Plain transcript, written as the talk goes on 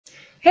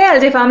Hey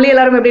LJfamily,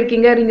 எல்லாரும் எப்படி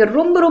இருக்கீங்க? நீங்க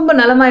ரொம்ப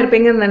நலமா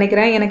இருப்பீங்கன்னு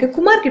நினைக்கிறேன். எனக்கு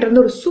குமார் கிட்ட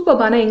இருந்து ஒரு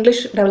சூப்பரான இங்கிலீஷ்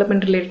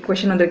டெவலப்மெண்ட் ரிலேட்டட்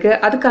क्वेश्चन வந்திருக்கு.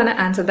 அதுக்கான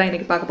ஆன்சர் தான்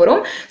இன்னைக்கு பார்க்க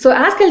போறோம். சோ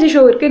ஆஸ்க் எல்ஜே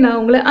ஷோவுக்கு நான்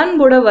உங்களை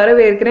அன்போட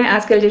வரவேற்கிறேன்.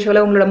 ஆஸ்க் எல்ஜே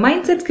ஷோல உங்களோட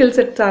மைண்ட் செட் ஸ்கில்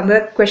செட் சார்ந்த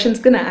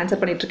क्वेश्चंसக்கு நான்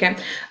ஆன்சர் பண்ணிட்டு இருக்கேன்.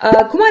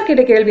 குமார்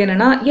கிட்ட கேள்வி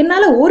என்னன்னா,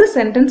 என்னால ஒரு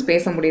சென்டென்ஸ்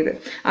பேச முடியுது.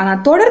 ஆனா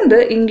தொடர்ந்து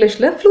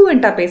இங்கிலீஷ்ல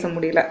ஃப்ளூயண்டா பேச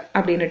முடியல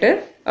அப்படினுட்டு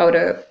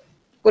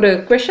ஒரு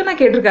क्वेश्चना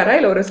கேட்டிருக்காரா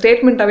இல்ல ஒரு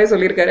ஸ்டேட்மென்ட்டாவே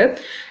சொல்லிருக்காரு.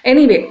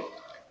 எனிவே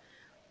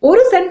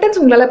ஒரு சென்டென்ஸ்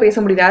உங்களால பேச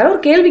முடியுது. யாரோ ஒரு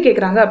கேள்வி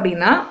கேட்குறாங்க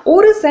அப்படின்னா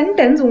ஒரு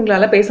சென்டென்ஸ்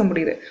உங்களால பேச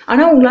முடியுது,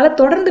 ஆனா உங்களால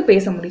தொடர்ந்து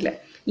பேச முடியல.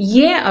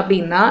 ஏன்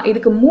அப்படின்னா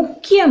இதுக்கு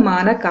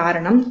முக்கியமான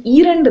காரணம்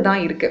 2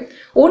 தான் இருக்கு.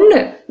 ஒன்று,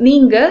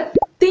 நீங்க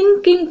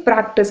திங்கிங்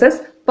ப்ராக்டிசஸ்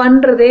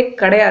பண்றதே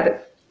கிடையாது.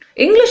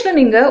 இங்கிலீஷ்ல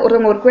நீங்க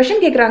ஒருத்தவங்க ஒரு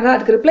கொஸ்டின் கேட்குறாங்க,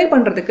 அதுக்கு ரிப்ளை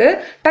பண்றதுக்கு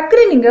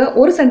டக்குனு நீங்க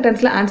ஒரு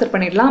சென்டென்ஸ்ல ஆன்சர்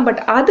பண்ணிடலாம். பட்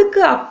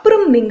அதுக்கு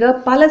அப்புறம் நீங்க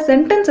பல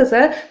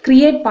சென்டென்சஸை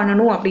கிரியேட்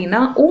பண்ணணும் அப்படின்னா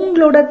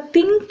உங்களோட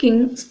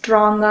திங்கிங்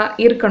ஸ்ட்ராங்கா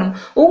இருக்கணும்.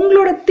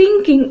 உங்களோட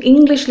திங்கிங்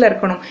இங்கிலீஷ்ல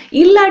இருக்கணும்.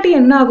 இல்லாட்டி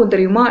என்ன ஆகும்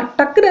தெரியுமா?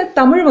 டக்குனு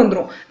தமிழ்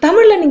வந்துடும்.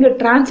 தமிழ்ல நீங்க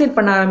டிரான்ஸ்லேட்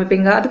பண்ண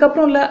ஆரம்பிப்பீங்க.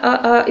 அதுக்கப்புறம் இல்ல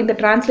இந்த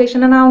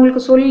டிரான்ஸ்லேஷனை நான்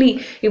உங்களுக்கு சொல்லி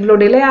இவ்வளோ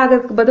டிலே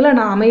ஆகிறதுக்கு பதிலாக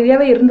நான்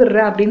அமைதியாவே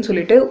இருந்துடுறேன் அப்படின்னு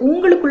சொல்லிட்டு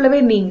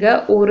உங்களுக்குள்ளவே நீங்க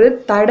ஒரு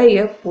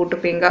தடையை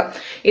போட்டுப்பீங்க.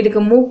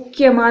 இதுக்கு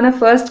முக்கியமான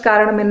ஃபர்ஸ்ட்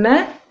காரணம் என்ன?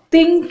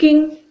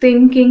 திங்கிங்.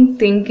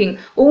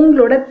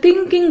 உங்களோட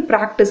திங்கிங்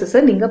ப்ராக்டிசஸை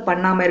நீங்க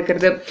பண்ணாம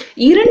இருக்கிறது.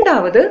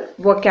 இரண்டாவது,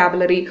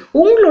 vocabulary.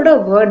 உங்களோட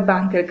வேர்ட்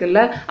பேங்க்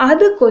இருக்குல்ல,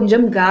 அது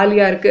கொஞ்சம்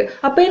காலியா இருக்கு.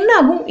 அப்ப என்ன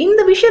ஆகும்?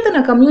 இந்த விஷயத்தை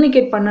நான்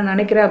கம்யூனிகேட் பண்ண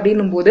நினைக்கிறேன்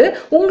அப்படின்னும் போது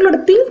உங்களோட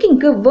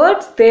திங்கிங்க்கு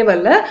வேர்ட்ஸ்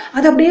தேவையில்ல,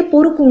 அது அப்படியே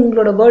பொறுக்கும்.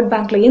 உங்களோட வேர்ட்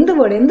பேங்க்ல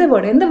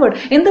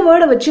எந்த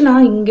வேர்டை வச்சு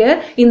நான் இங்க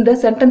இந்த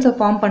சென்டென்ஸை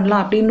ஃபார்ம்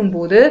பண்ணலாம் அப்படின்னும்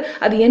போது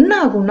அது என்ன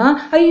ஆகும்னா,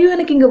 ஐயோ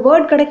எனக்கு இங்க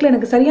வேர்ட் கிடைக்கல,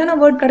 எனக்கு சரியான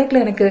வேர்ட்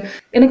கிடைக்கல,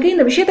 எனக்கு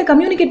இந்த விஷயத்தை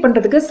கம்யூனிகேட்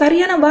பண்றதுக்கு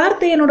சரியான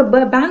வார்த்தை என்னோட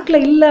பேங்க்ல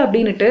இல்ல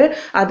அப்படின்னுட்டு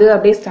அது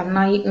அப்படியே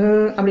ஸ்டன்னாகி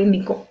அப்படின்னு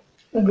நிற்கும்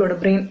உங்களோட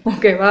பிரெயின்.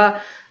 ஓகேவா?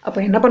 அப்போ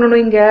என்ன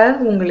பண்ணணும்? இங்கே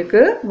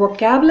உங்களுக்கு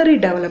vocabulary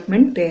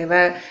டெவலப்மெண்ட்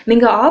தேவை.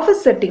 நீங்கள்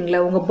ஆஃபீஸ் செட்டிங்கில்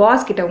உங்கள்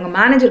பாஸ் கிட்ட, உங்கள்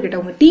மேனேஜர் கிட்ட,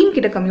 உங்கள் டீம்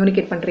கிட்ட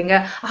கம்யூனிகேட் பண்ணுறீங்க,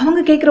 அவங்க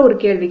கேட்குற ஒரு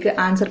கேள்விக்கு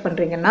ஆன்சர்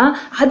பண்ணுறீங்கன்னா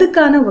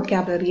அதுக்கான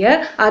vocabularyயை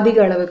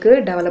அதிக அளவுக்கு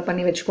டெவலப்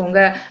பண்ணி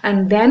வச்சுக்கோங்க.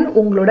 அண்ட் தென்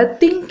உங்களோட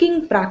திங்கிங்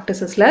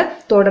ப்ராக்டிசஸில்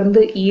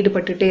தொடர்ந்து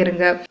ஈடுபட்டுட்டே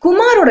இருங்க.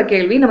 குமாரோட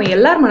கேள்வி நம்ம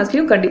எல்லார்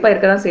மனசுலையும் கண்டிப்பாக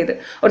இருக்க தான் செய்யுது.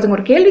 ஒருத்தவங்க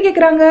ஒரு கேள்வி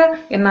கேட்குறாங்க,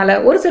 என்னால்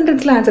ஒரு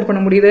சென்டென்ஸில் ஆன்சர்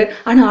பண்ண முடியுது,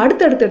 ஆனால்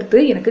அடுத்தடுத்து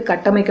எனக்கு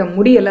கட்டமைக்க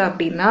முடியலை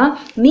அப்படின்னா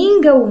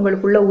நீங்கள்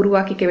உங்களுக்குள்ள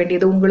உருவாக்கி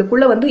வேண்டியது,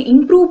 உங்களுக்குள்ள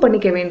இம்ப்ரூவ்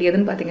பண்ணிக்க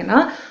வேண்டியதுன்னு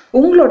பார்த்தீங்கன்னா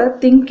உங்களோட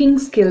திங்கிங்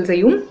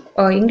ஸ்கில்ஸையும்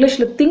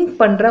இங்கிலீஷ்ல திங்க்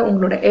பண்ற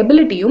உங்களோட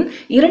எபிலிட்டியும்,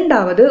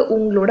 இரண்டாவது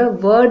உங்களோட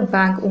வேர்ட்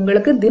பேங்க்,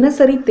 உங்களுக்கு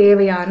தினசரி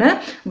தேவையான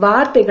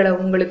வார்த்தைகளை,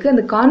 உங்களுக்கு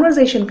அந்த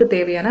கான்வர்சேஷனுக்கு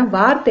தேவையான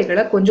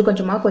வார்த்தைகளை கொஞ்சம்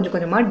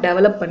கொஞ்சமா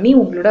டெவலப் பண்ணி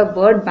உங்களோட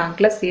வேர்ட்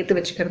பேங்க்ல சேர்த்து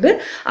வச்சுக்கிறது,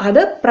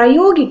 அதை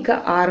பிரயோகிக்க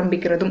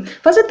ஆரம்பிக்கிறதும்.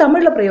 ஃபர்ஸ்ட்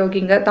தமிழ்ல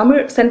பிரயோகிங்க.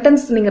 தமிழ்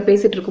சென்டென்ஸ் நீங்க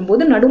பேசிட்டு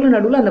இருக்கும்போது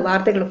நடுவில் அந்த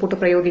வார்த்தைகளை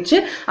போட்டு பிரயோகிச்சு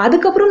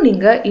அதுக்கப்புறம்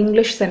நீங்க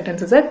இங்கிலீஷ்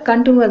சென்டென்சஸை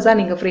கண்டினியூஸா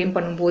நீங்க ஃப்ரேம்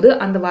பண்ணும்போது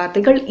அந்த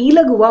வார்த்தைகள்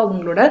இலகுவா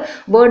உங்களோட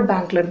வேர்ட்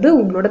பேங்க்ல இருந்து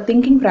உங்களோட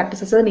திங்கிங்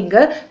ப்ராக்டிசஸை நீங்க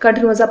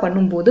கண்டினியூஸா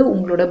பண்ணும்போது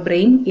உங்களோட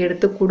பிரெயின்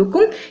எடுத்து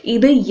கொடுக்கும்.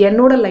 இது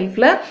என்னோட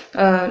லைஃப்ல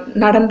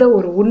நடந்த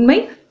ஒரு உண்மை.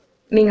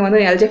 நீங்க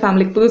எல்ஜே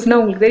ஃபேமிலிக்கு புதுசுனா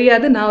உங்களுக்கு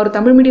தெரியாது. நான் ஒரு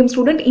தமிழ் மீடியம்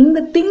ஸ்டூடெண்ட். இந்த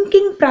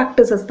திங்கிங்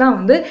ப்ராக்டிசஸ்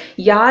தான்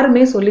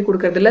யாருமே சொல்லி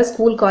கொடுக்கறது இல்லை.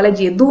 ஸ்கூல் காலேஜ்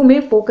எதுவுமே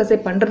ஃபோக்கஸே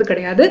பண்றது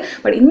கிடையாது.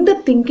 பட் இந்த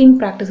திங்கிங்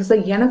ப்ராக்டிசஸை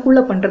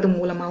எனக்குள்ள பண்றது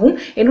மூலமாகவும்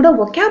என்னோட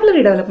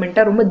vocabulary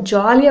டெவலப்மெண்ட்டை ரொம்ப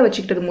ஜாலியாக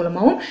வச்சுக்கிட்டது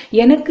மூலமாகவும்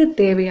எனக்கு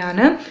தேவையான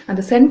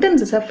அந்த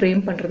சென்டென்சஸை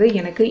ஃப்ரேம் பண்றது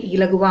எனக்கு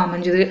இலகுவாக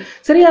அமைஞ்சுது.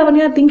 சரி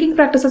அவனியா, திங்கிங்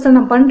ப்ராக்டிசஸை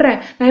நான் பண்றேன்,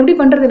 நான் எப்படி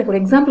பண்றது, எனக்கு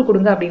ஒரு எக்ஸாம்பிள்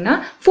கொடுங்க அப்படின்னா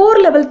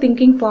 4 லெவல்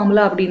திங்கிங்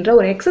ஃபார்முலா அப்படின்ற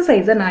ஒரு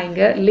எக்ஸசைஸை நான்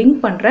இங்க லிங்க்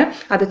பண்றேன்.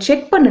 அதை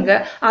செக் பண்ணுங்க,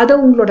 அதை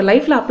உங்களோட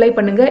லைஃப்ல அப்ளை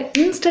பண்ணுங்க.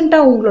 இன்ஸ்டன்டா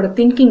உங்களோட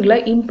திங்கிங்ல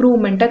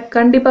இம்ப்ரூவ்மெண்ட்டை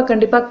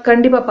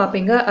கண்டிப்பா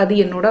பார்ப்பீங்க. அது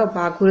என்னோட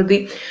வாக்குறுதி.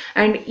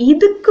 அண்ட்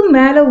இதுக்கு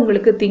மேல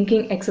உங்களுக்கு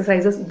திங்கிங்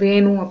எக்ஸசைசஸ்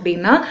வேணும்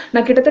அப்படின்னா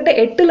நான் கிட்டத்தட்ட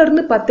 8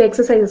 இருந்து 10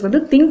 எக்ஸசைசஸ்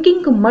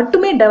திங்கிங்க்கு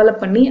மட்டுமே டெவலப்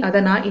பண்ணி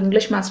அதை நான்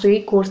இங்கிலீஷ் மாஸ்டரி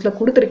கோர்ஸ்ல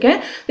கொடுத்துருக்கேன்.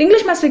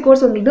 இங்கிலீஷ் மாஸ்டரி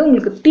கோர்ஸ்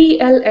உங்களுக்கு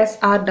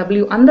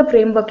TLSRW அந்த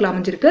ஃப்ரேம் ஒர்க்ல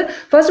அமைஞ்சிருக்கு.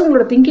 ஃபர்ஸ்ட்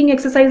உங்களோட திங்கிங்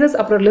எக்ஸசைசஸ்,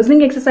 அப்புறம்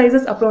லிசனிங்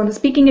எக்ஸசைசஸ், அப்புறம்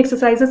speaking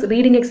exercises,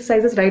 reading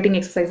exercises, writing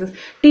exercises.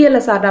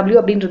 TLSRW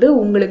அப்படின்றது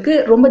உங்களுக்கு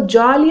ரொம்ப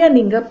ஜாலியா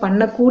நீங்க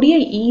பண்ணக்கூடிய,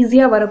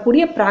 ஈஸியா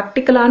வரக்கூடிய,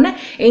 பிராக்டிக்கலான,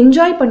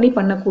 என்ஜாய் பண்ணி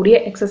பண்ணக்கூடிய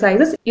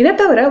எக்ஸசைசஸ். இதை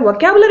தவிர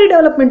vocabulary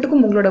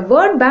டெவலப்மெண்ட்டுக்கும் உங்களோட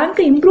வேர்ட்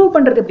பேங்கை இம்ப்ரூவ்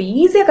பண்றது எப்படி,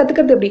 ஈஸியா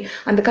கத்துக்கிறது எப்படி,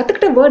 அந்த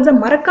கத்துக்கிட்ட வேர்ட்ஸை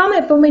மறக்காம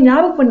எப்பவுமே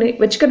ஞாபகம் பண்ணி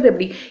வச்சுக்கிறது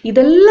எப்படி,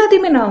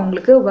 இதெல்லாத்தையுமே நான்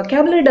உங்களுக்கு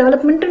vocabulary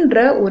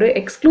டெவலப்மெண்ட்ன்ற ஒரு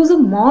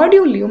எக்ஸ்க்ளூசிவ்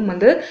மாடியூல்லையும்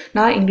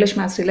நான் இங்கிலீஷ்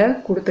மாஸ்டரியில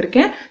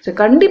கொடுத்துருக்கேன். ஸோ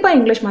கண்டிப்பா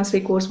இங்கிலீஷ்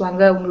மாஸ்டரி கோர்ஸ்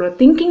வாங்க, உங்களோட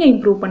திங்கிங்கை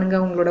இம்ப்ரூவ் பண்ணுங்க,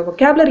 உங்களோட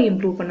vocabulary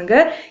இம்ப்ரூவ் பண்ணுங்க.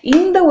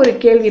 இந்த ஒரு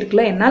கேள்வி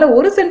இருக்குல்ல, என்னால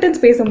ஒரு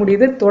சென்டென்ஸ் பேச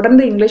முடியுது,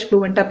 தொடர்ந்து இங்கிலீஷ்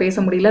ஃப்ளூவெண்டா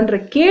பேச முடியலன்ற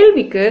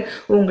கேள்விக்கு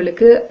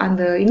உங்களுக்கு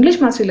அந்த இங்கிலீஷ்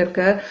மாஸ்டரியில்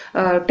இருக்க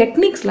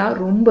டெக்னிக்ஸ்லாம்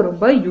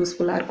ரொம்ப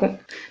யூஸ்ஃபுல்லாக இருக்கும்.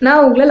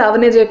 நான் உங்களை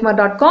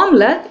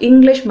lavanyajaykumar.comல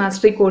இங்கிலீஷ்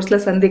மாஸ்டரி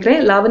கோர்ஸில் சந்திக்கிறேன்.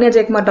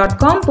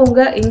 lavanyajaykumar.com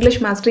போங்க,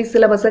 இங்கிலீஷ் மாஸ்டரி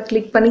சிலபஸை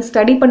கிளிக் பண்ணி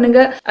ஸ்டடி பண்ணுங்க.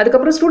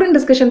 அதுக்கப்புறம் ஸ்டூடெண்ட்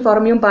டிஸ்கஷன்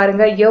ஃபாரமையும்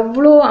பாருங்க.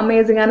 எவ்வளோ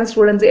அமேசிங்கான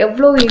ஸ்டூடெண்ட்ஸ்,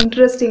 எவ்வளோ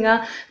இன்ட்ரெஸ்டிங்காக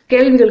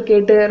கேள்விகள்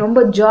கேட்டு ரொம்ப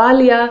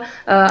ஜாலியாக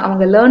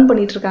அவங்க லேர்ன்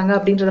பண்ணிட்டு இருக்காங்க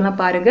அப்படின்றதெல்லாம்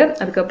பாருங்கள்.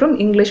 அதுக்கப்புறம்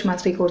இங்கிலீஷ்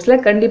மாஸ்டரி கோர்ஸில்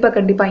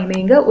கண்டிப்பாக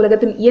இணைங்க.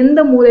 உலகத்தின் எந்த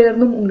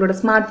மூலையிலிருந்தும் உங்களோட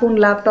smart phone,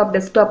 laptop,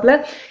 டெஸ்க்டாப்பில்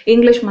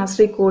English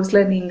mastery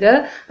கோர்ஸில் நீங்கள்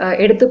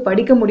எடுத்து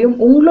படிக்க முடியும்.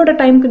 உங்களோட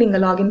டைமுக்கு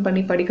நீங்கள் லாகின்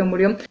பண்ணி படிக்க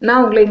முடியும்.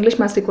 நான் உங்களை இங்கிலீஷ்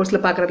மாஸ்டரி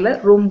கோர்ஸில் பார்க்குறதுல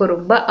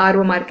ரொம்ப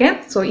ஆர்வமாக இருக்கேன்.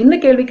 ஸோ இந்த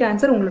கேள்விக்கு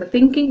ஆன்சர் உங்களோட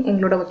திங்கிங்,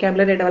 உங்களோட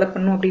vocabulary டெவலப்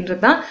பண்ணணும்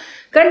அப்படின்றது தான்.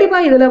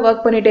 கண்டிப்பாக இதில்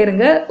ஒர்க் பண்ணிகிட்டே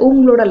இருங்க.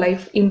 உங்களோட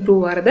லைஃப்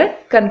இம்ப்ரூவ் ஆகிறத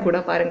கண் கூட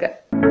பாருங்கள்.